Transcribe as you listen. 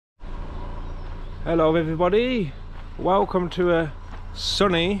Hello everybody, welcome to a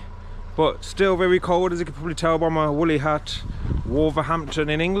sunny but still very cold, as you can probably tell by my woolly hat, Wolverhampton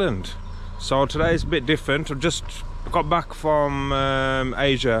in England. So today's a bit different. I've just got back from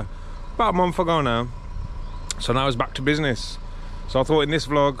Asia about a month ago now, so now it's back to business. So I thought in this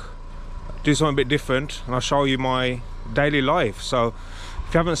vlog do something a bit different and I'll show you my daily life. So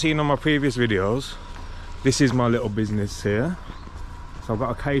if you haven't seen on my previous videos, this is my little business here. So I've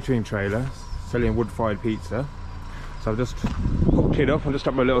got a catering trailer selling wood-fired pizza. So I've just hooked it up and just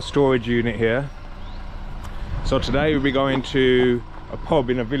got my little storage unit here. So today we'll be going to a pub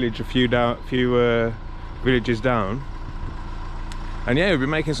in a village a few villages down, and yeah, we'll be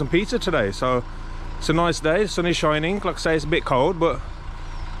making some pizza today. So it's a nice day, the sun is shining. Like I say, it's a bit cold, but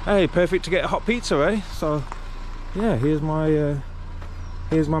hey, perfect to get a hot pizza, eh? So yeah, here's my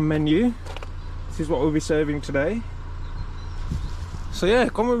menu. This is what we'll be serving today. So yeah,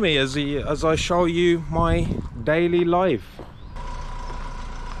 come with me as I show you my daily life.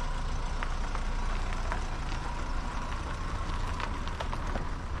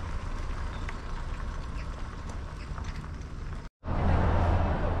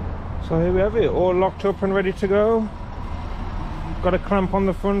 So here we have it, all locked up and ready to go. Got a clamp on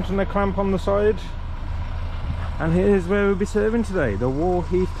the front and a clamp on the side. And here's where we'll be serving today, the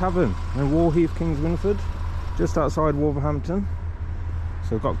Warheath Tavern in Warheath, Kings Winford, just outside Wolverhampton.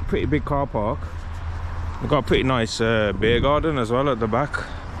 So we've got a pretty big car park. We've got a pretty nice beer garden as well at the back.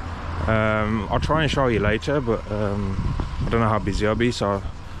 I'll try and show you later, but I don't know how busy I'll be, so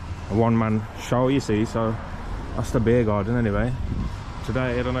a one-man show, you see. So that's the beer garden anyway.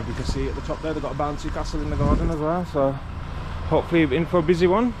 Today, I don't know if you can see at the top there, they've got a bouncy castle in the garden as well, so hopefully in for a busy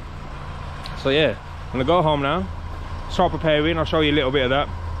one. So yeah, I'm gonna go home now, start preparing. I'll show you a little bit of that,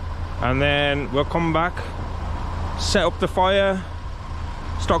 and then we'll come back, set up the fire,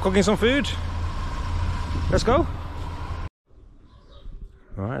 start cooking some food. Let's go.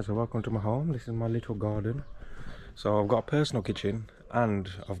 Alright, so welcome to my home. This is my little garden. So I've got a personal kitchen and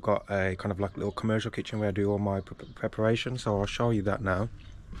I've got a kind of like little commercial kitchen where I do all my preparation. So I'll show you that now.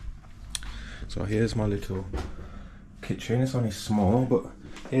 So here's my little kitchen. It's only small, but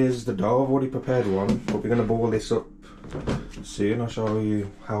here's the dough. I've already prepared one, but we're going to boil this up soon. I'll show you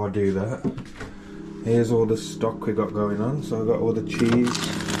how I do that. Here's all the stock we got going on. So I've got all the cheese,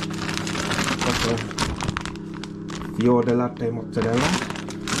 got the fior di latte mozzarella,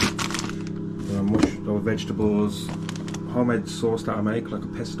 or vegetables, homemade sauce that I make, like a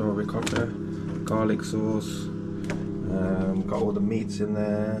pesto ricotta, garlic sauce, got all the meats in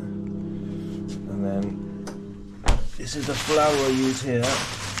there, and then this is the flour I use here,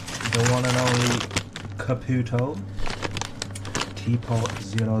 the one and only Caputo Teapot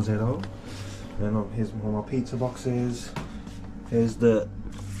 00. Then here's all my pizza boxes. Here's the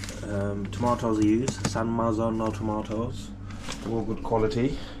tomatoes I use, San Marzano tomatoes, all good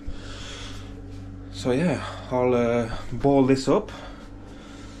quality. So yeah, I'll boil this up.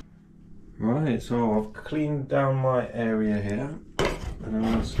 Right, so I've cleaned down my area here, and I'm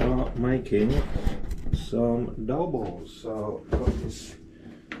gonna start making some dough balls. So I've got this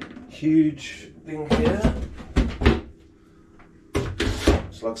huge thing here.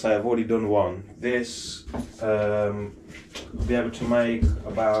 So like I say, I've already done one. This, I'll be able to make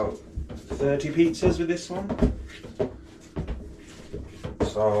about 30 pizzas with this one.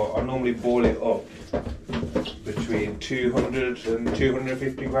 So I normally boil it up between 200 and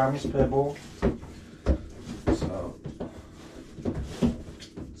 250 grams per ball. So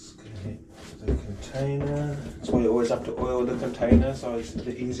let's get the container. That's why you always have to oil the container, so it's a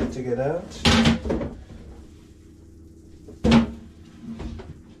bit easier to get out.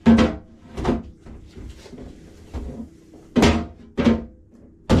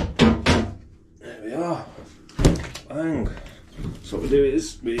 There we are. Bang. So what we do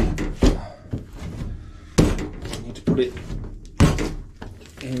is we need to put it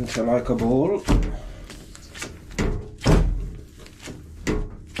into like a ball.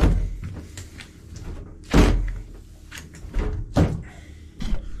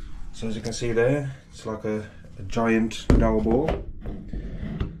 So as you can see there, it's like a giant dough ball.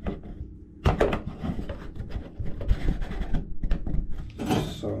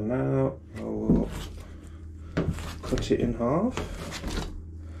 So now I will cut it in half.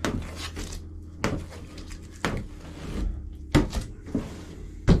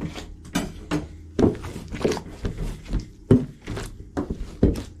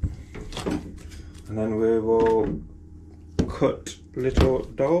 And then we will cut little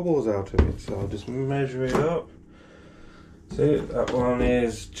dough balls out of it. So I'll just measure it up. See, that one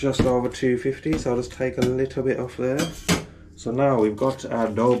is just over 250, so I'll just take a little bit off there. So now we've got our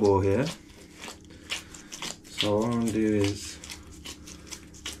dough ball here. So what I'm going to do is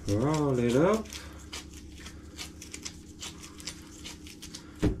roll it up,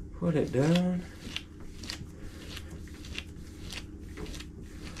 put it down,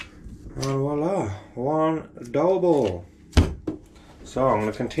 and voila, one dough ball. So I'm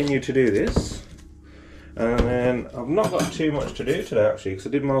going to continue to do this, and then I've not got too much to do today actually, because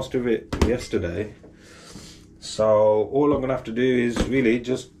I did most of it yesterday. So all I'm going to have to do is really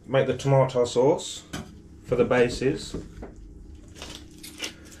just make the tomato sauce for the bases,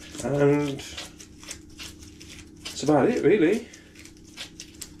 and that's about it really.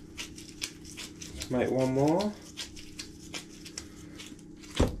 Let's make one more.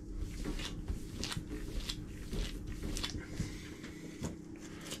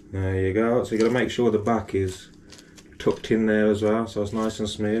 There you go. So you got to make sure the back is tucked in there as well, so it's nice and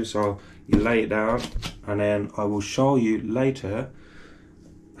smooth. So you lay it down, and then I will show you later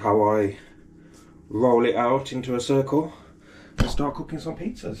how I roll it out into a circle and start cooking some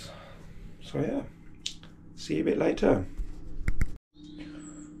pizzas. So yeah, see you a bit later.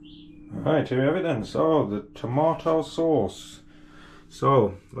 Alright, here we have it then. So the tomato sauce.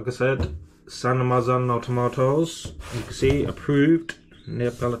 So like I said, San Marzano tomatoes, you can see approved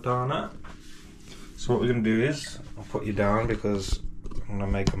Neapolitana. So what we're going to do is, I'll put you down because I'm going to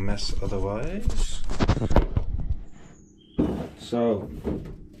make a mess otherwise. So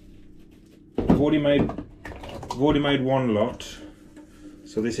I've already made one lot,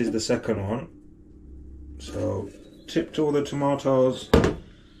 so this is the second one. So tipped all the tomatoes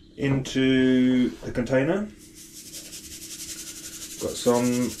into the container. Got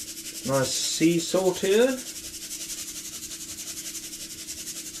some nice sea salt here.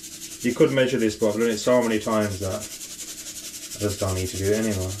 You could measure this, but I've done it so many times that I just don't need to do it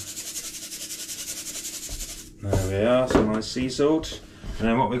anymore. There we are, some nice sea salt. And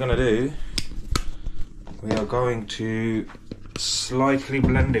then what we're going to do, we are going to slightly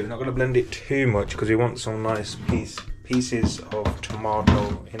blend it. We're not going to blend it too much because we want some nice pieces of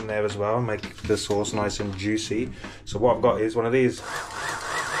tomato in there as well, make the sauce nice and juicy. So what I've got is one of these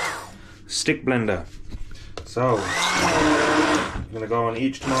stick blender. So I'm going to go on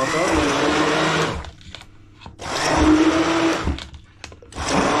each tomato.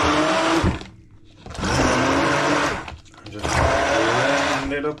 And just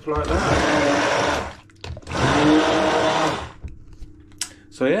blend it up like that.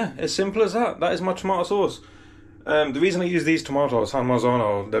 So yeah, as simple as that. That is my tomato sauce. The reason I use these tomatoes, San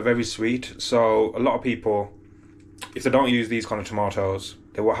Marzano, they're very sweet. So a lot of people, if they don't use these kind of tomatoes,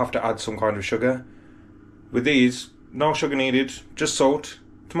 they will have to add some kind of sugar. With these, no sugar needed, just salt,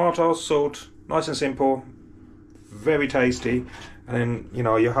 tomatoes, salt, nice and simple, very tasty. And then, you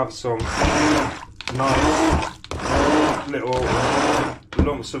know, you have some nice little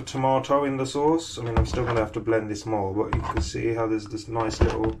lumps of tomato in the sauce. I mean, I'm still going to have to blend this more, but you can see how there's this nice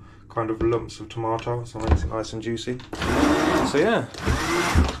little kind of lumps of tomato, so it makes it nice and juicy. So yeah,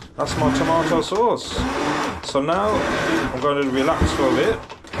 that's my tomato sauce. So now I'm going to relax for a bit,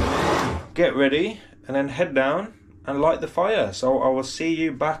 get ready, and then head down and light the fire. So I will see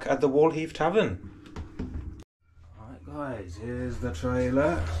you back at the Wallheath Tavern. Alright guys, here's the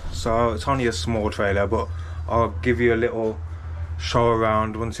trailer. So it's only a small trailer, but I'll give you a little show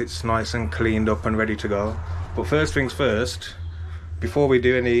around once it's nice and cleaned up and ready to go. But first things first, before we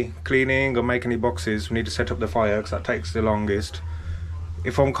do any cleaning or make any boxes, we need to set up the fire because that takes the longest.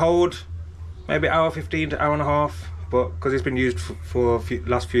 If I'm cold, maybe hour 15 to hour and a half, but because it's been used for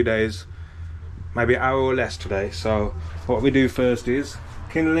last few days, maybe an hour or less today. So what we do first is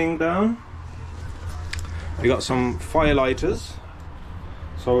kindling down. We got some fire lighters,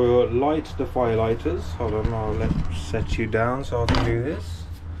 so we'll light the fire lighters. Hold on, I'll set you down so I can do this.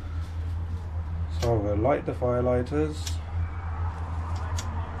 So we'll light the fire lighters.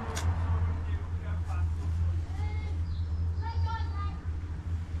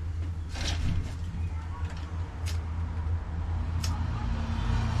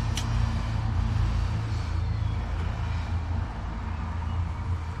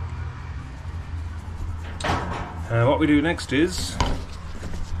 What we do next is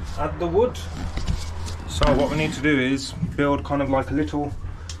add the wood. So what we need to do is build kind of like a little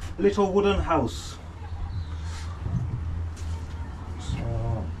wooden house.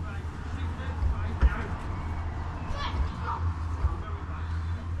 So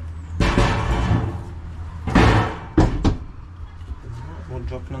wood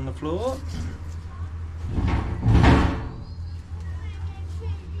dropping on the floor.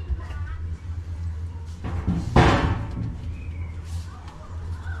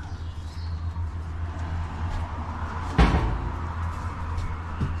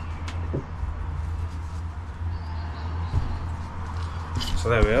 So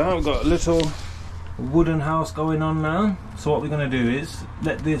there we are, we've got a little wooden house going on now. So what we're going to do is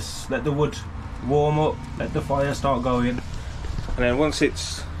let the wood warm up, let the fire start going, and then once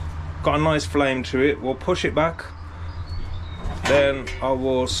it's got a nice flame to it, we'll push it back. Then I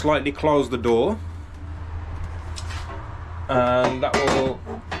will slightly close the door, and that will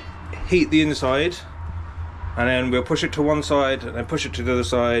heat the inside, and then we'll push it to one side and then push it to the other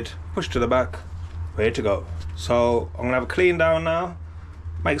side, push to the back, ready to go. So I'm gonna have a clean down now,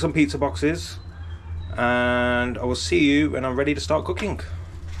 make some pizza boxes, and I will see you when I'm ready to start cooking.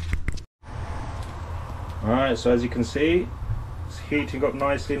 Alright, so as you can see, it's heating up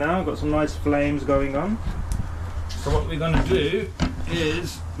nicely now, got some nice flames going on. So what we're gonna do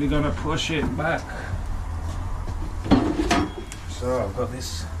is we're gonna push it back. So I've got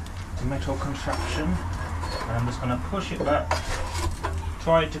this metal contraption, and I'm just going to push it back,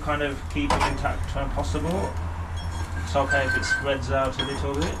 try to kind of keep it intact when possible. It's okay if it spreads out a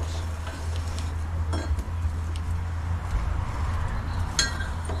little bit.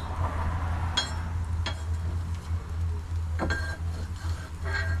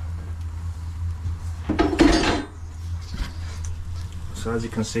 So as you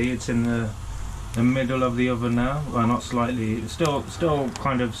can see, it's in the middle of the oven now. Well, not slightly, it's still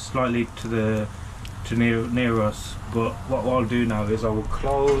kind of slightly to near us, but what I'll do now is I will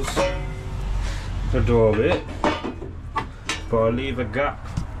close the door a bit, but I'll leave a gap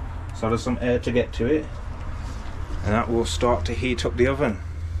so there's some air to get to it, and that will start to heat up the oven.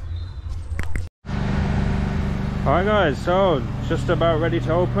 Alright guys, so just about ready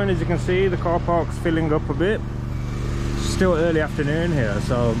to open. As you can see, the car park's filling up a bit. Still early afternoon here,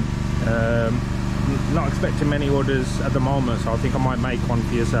 so not expecting many orders at the moment, so I think I might make one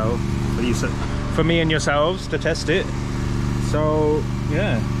for yourself, for me and yourselves, to test it. So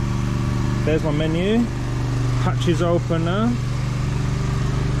yeah, there's my menu. Hatch is open now.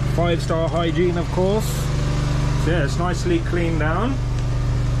 5-star hygiene, of course. So yeah, it's nicely cleaned down.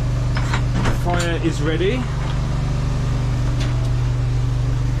 The fire is ready.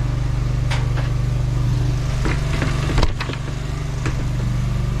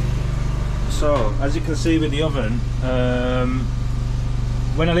 So, as you can see with the oven,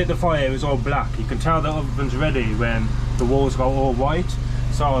 when I lit the fire, it was all black. You can tell the oven's ready when the walls go all white.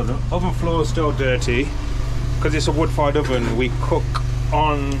 So the oven floor is still dirty. Because it's a wood-fired oven, we cook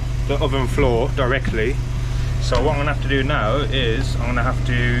on the oven floor directly. So what I'm gonna have to do now is I'm gonna have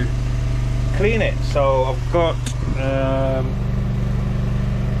to clean it. So I've got an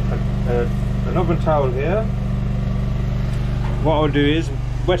oven towel here. What I'll do is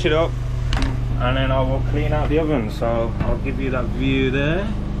wet it up, and then I will clean out the oven. So I'll give you that view there.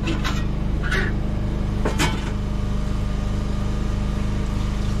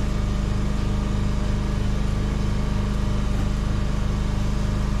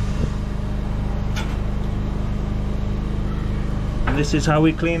 And this is how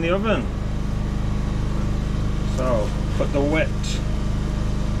we clean the oven. So put the wet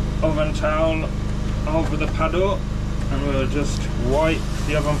oven towel over the paddle, and we'll just wipe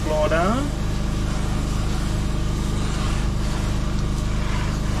the oven floor down.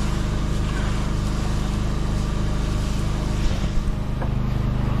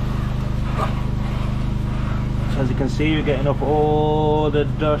 As you can see, we're getting up all the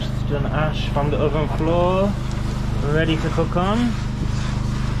dust and ash from the oven floor, ready to cook on.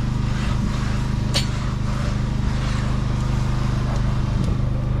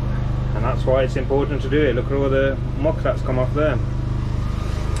 And that's why it's important to do it. Look at all the muck that's come off there.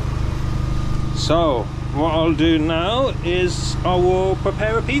 So what I'll do now is I will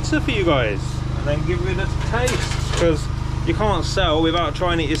prepare a pizza for you guys and then give it a taste, because you can't sell without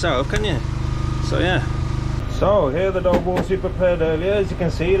trying it yourself, can you? So yeah. So here are the dough balls we prepared earlier. As you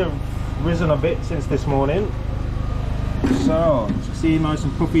can see, they've risen a bit since this morning. So see, nice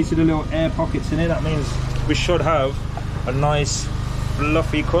and puffy. See the little air pockets in it. That means we should have a nice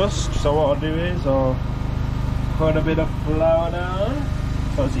fluffy crust. So what I'll do is I'll put a bit of flour down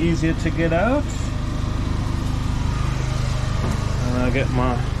so it's easier to get out. And I'll get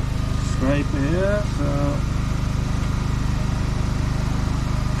my scraper here. So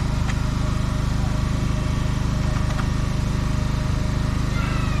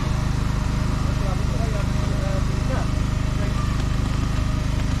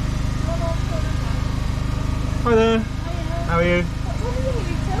hi there. Hiya. How are you? What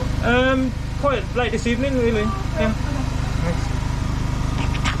are you till? Quite late this evening, really. Yeah. Thanks.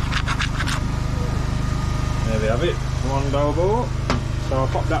 There we have it. One dough ball. So I'll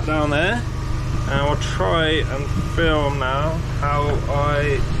pop that down there, and I'll try and film now how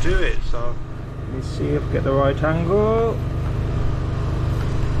I do it. So let me see if I get the right angle.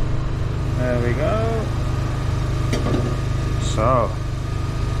 There we go. So,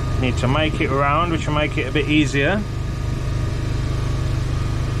 need to make it round, which will make it a bit easier.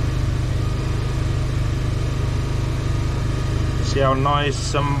 See how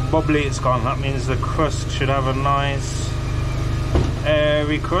nice and bubbly it's gone. That means the crust should have a nice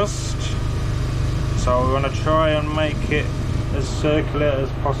airy crust. So we want to try and make it as circular as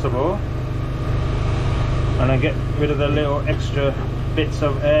possible, and then get rid of the little extra bits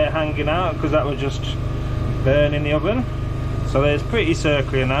of air hanging out, because that would just burn in the oven. So there's pretty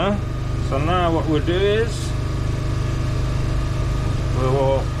circular now. So now what we'll do is we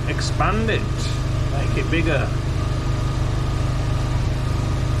will expand it, make it bigger.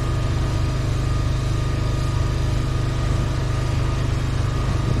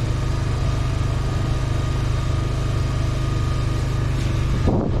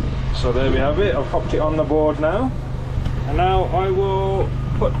 So there we have it. I've popped it on the board now, and now I will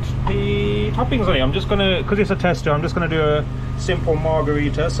put the toppings on it. I'm just gonna, because it's a tester, I'm just gonna do a simple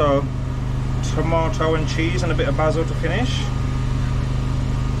margarita. So tomato and cheese and a bit of basil to finish.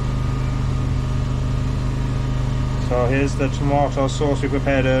 So here's the tomato sauce we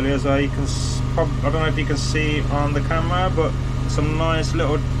prepared earlier. So you can, I don't know if you can see on the camera, but some nice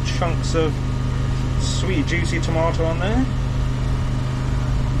little chunks of sweet juicy tomato on there.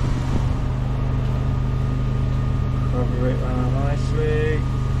 Cover it around nicely.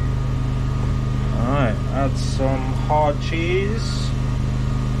 Alright, add some hard cheese,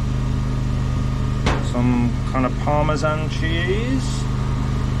 some kind of Parmesan cheese,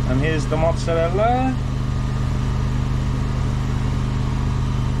 and here's the mozzarella.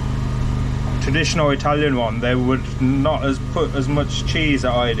 Traditional Italian one, they would not put as much cheese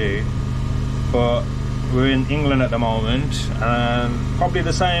that I do, but we're in England at the moment, and probably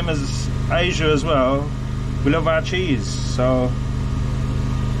the same as Asia as well. We love our cheese, so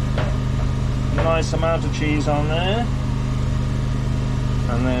nice amount of cheese on there,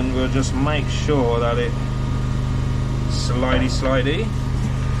 and then we'll just make sure that it slidey.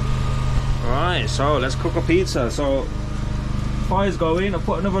 Right, so let's cook a pizza. So fire's going. I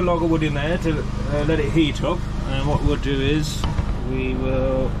put another log of wood in there to let it heat up, and what we'll do is we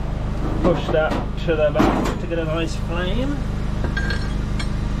will push that to the back to get a nice flame.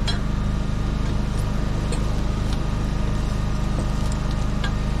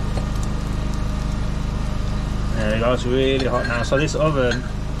 There we go, it's really hot now. So this oven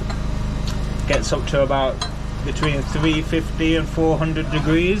gets up to about between 350 and 400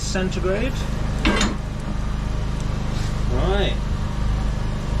 degrees centigrade. Right,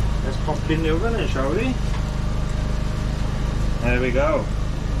 let's pop it in the oven then, shall we? There we go.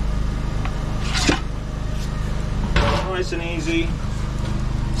 Nice and easy.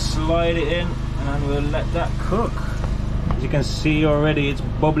 Slide it in and we'll let that cook. As you can see already, it's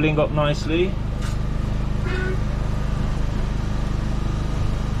bubbling up nicely.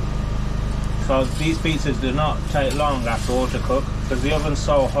 So these pizzas do not take long at all to cook, because the oven's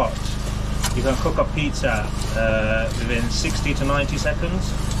so hot. You can cook a pizza within 60 to 90 seconds.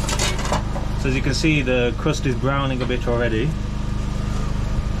 So as you can see, the crust is browning a bit already.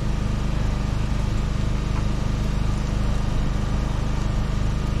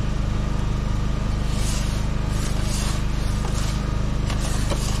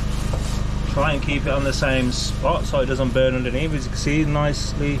 Try and keep it on the same spot so it doesn't burn underneath. As you can see,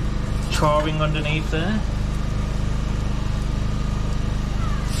 nicely charring underneath there.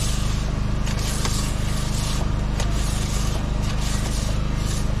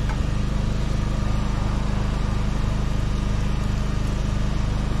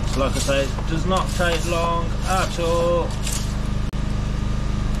 So like I say, it does not take long at all,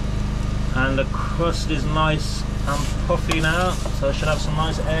 and the crust is nice and puffy now, so it should have some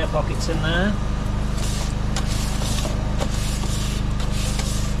nice air pockets in there.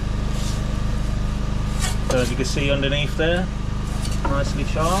 So as you can see underneath there, nicely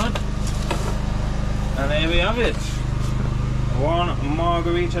charred. And there we have it, one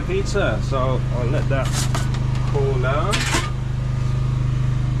margarita pizza. So I'll let that cool down.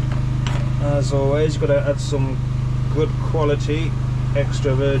 As always, you've got to add some good quality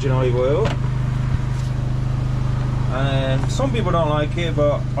extra virgin olive oil. And some people don't like it,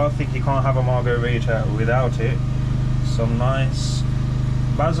 but I think you can't have a margarita without it. Some nice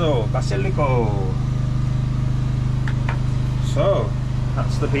basilico. So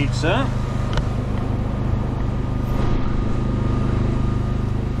that's the pizza.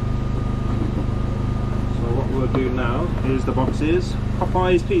 So what we'll do now is the boxes.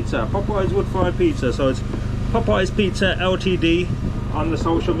 Popeyes pizza, Popeyes wood-fired pizza. So it's Popeyes Pizza Ltd on the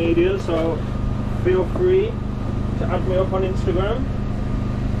social media. So feel free to add me up on Instagram.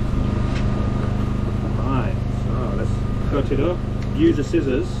 cut it up. Use the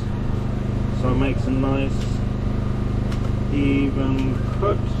scissors so it makes a nice even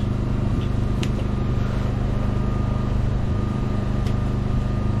cut.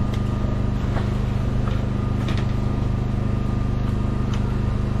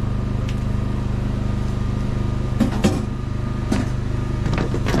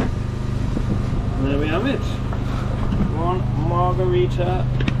 There we have it, one margherita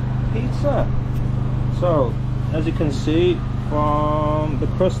pizza. So as you can see from the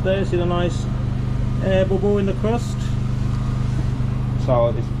crust there, see the nice air bubble in the crust. So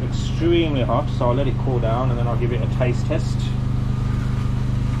it's extremely hot, so I'll let it cool down and then I'll give it a taste test.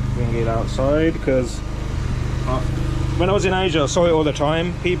 Bring it outside, because when I was in Asia I saw it all the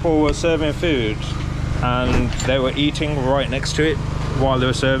time. People were serving food and they were eating right next to it while they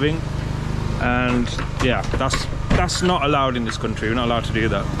were serving, and yeah, that's not allowed in this country. We're not allowed to do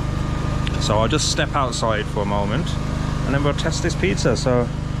that. So I'll just step outside for a moment and then we'll test this pizza. So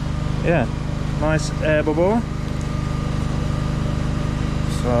yeah, nice air bubble.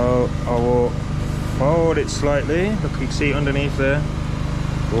 So I will fold it slightly. Look, you can see underneath there.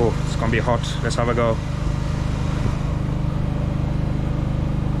 Oh, it's gonna be hot. Let's have a go.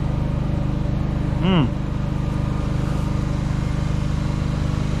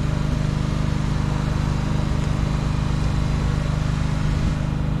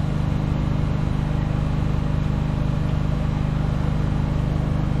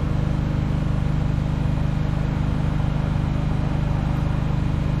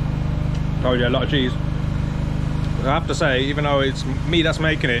 Oh yeah, a lot of cheese. I have to say, even though it's me that's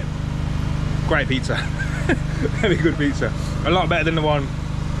making it, great pizza. Very good pizza. A lot better than the one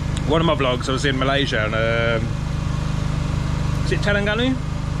of my vlogs. I was in Malaysia and is it Terengganu?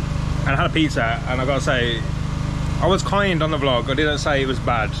 And I had a pizza, and I gotta say, I was kind on the vlog. I didn't say it was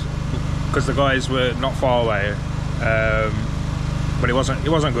bad because the guys were not far away. But it wasn't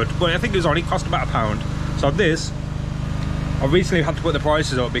good. But I think it cost about £1. So this, I recently had to put the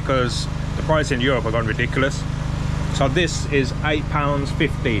prices up because the price in Europe have gone ridiculous. So this is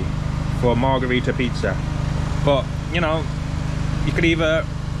 £8.50 for a margherita pizza. But you know, you could either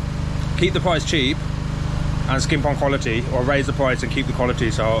keep the price cheap and skimp on quality, or raise the price and keep the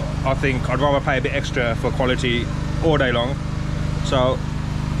quality. So I think I'd rather pay a bit extra for quality all day long. So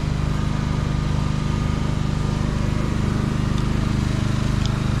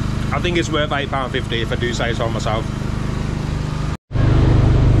I think it's worth £8.50 if I do say so myself.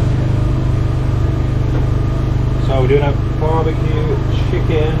 So we're doing a barbecue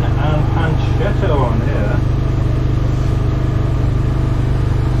chicken and pancetta on here.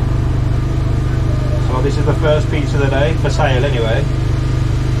 So this is the first pizza of the day, for sale anyway.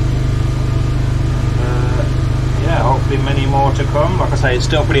 Yeah, hopefully many more to come. Like I say, it's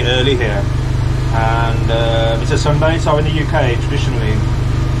still pretty early here. And it's a Sunday, so in the UK traditionally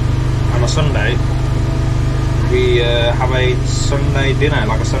on a Sunday we have a Sunday dinner,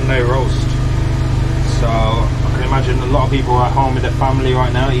 like a Sunday roast. So I can imagine a lot of people are at home with their family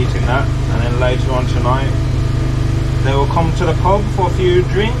right now eating that, and then later on tonight they will come to the pub for a few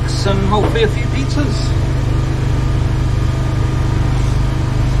drinks and hopefully a few pizzas.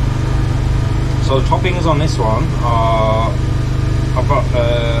 So the toppings on this one are, I've got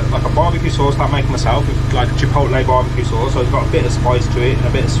like a barbecue sauce that I make myself, like a chipotle barbecue sauce, so it's got a bit of spice to it and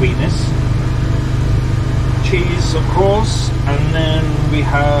a bit of sweetness. Cheese, of course, and then we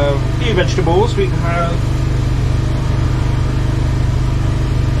have a few vegetables. We have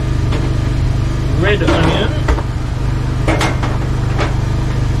red onion,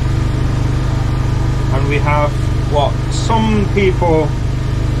 and we have what some people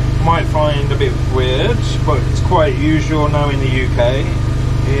might find a bit weird, but it's quite usual now in the UK,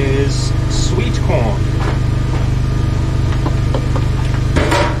 is sweet corn.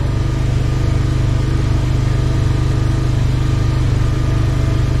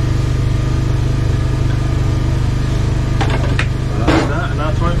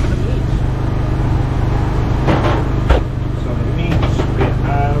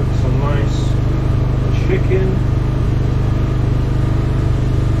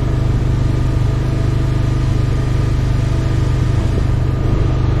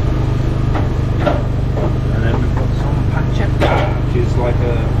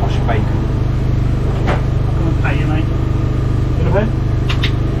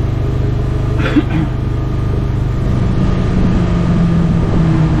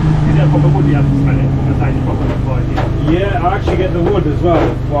 Yeah, I actually get the wood as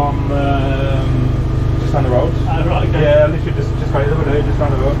well from just down the road. Right, okay. Yeah, literally just got it the other day, just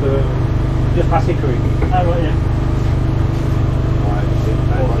down the road, just past Hickory. Right, yeah. Right,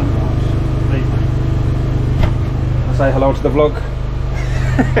 awesome. So say hello to the vlog.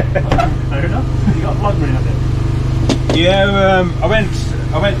 Fair enough. You got a vlog running, have you? Yeah, I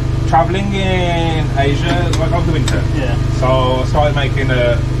went travelling in Asia like over the winter. Yeah. So I started making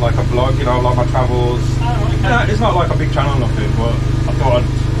a vlog, you know, like my travels. Oh, okay. It's not like a big channel or nothing, but I thought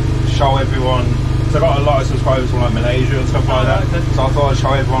I'd show everyone. So I got a lot of subscribers from like Malaysia and stuff like that. Okay. So I thought I'd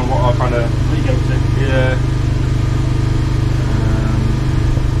show everyone what I kind of. What you go to? Yeah.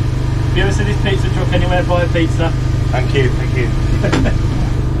 Have you ever seen this pizza truck anywhere via pizza? Thank you, thank you.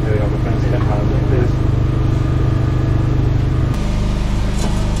 There we go, the fancy £10 please.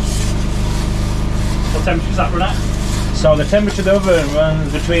 What temperature is that run at? So the temperature of the oven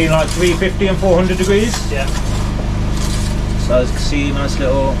runs between like 350 and 400 degrees. Yeah. So as you can see, nice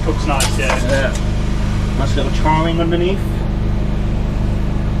little. Cooks nice, yeah. Yeah. Nice little charring underneath.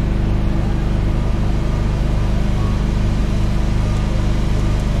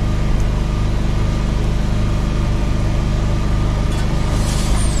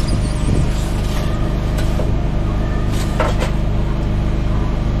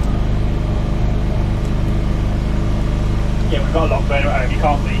 Yeah, we've got a lot burner at home. You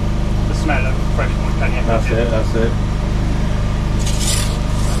can't beat the smell of fresh one, can you? That's it, that's it.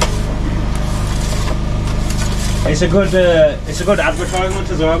 It's a good advertisement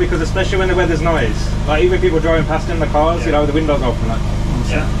as well, because especially when the weather's nice, like even people driving past in the cars, you know, the windows open like.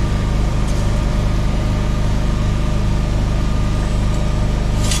 Yeah.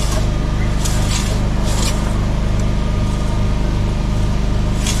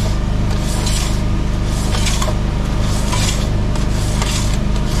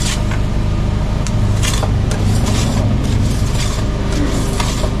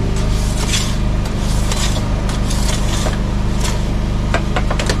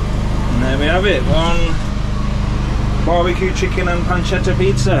 We have it, one barbecue chicken and pancetta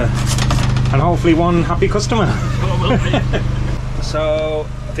pizza, and hopefully one happy customer. So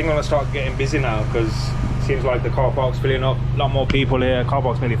I think I'm gonna start getting busy now, because it seems like the car park's filling up. A lot more people here. Car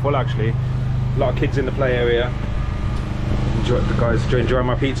park's nearly full actually. A lot of kids in the play area. The guys enjoying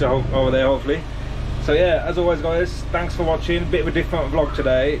my pizza over there hopefully. So yeah, as always guys, thanks for watching. Bit of a different vlog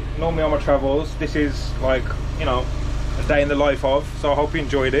today. Normally on my travels, this is like, you know, a day in the life of, so I hope you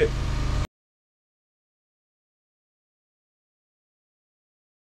enjoyed it.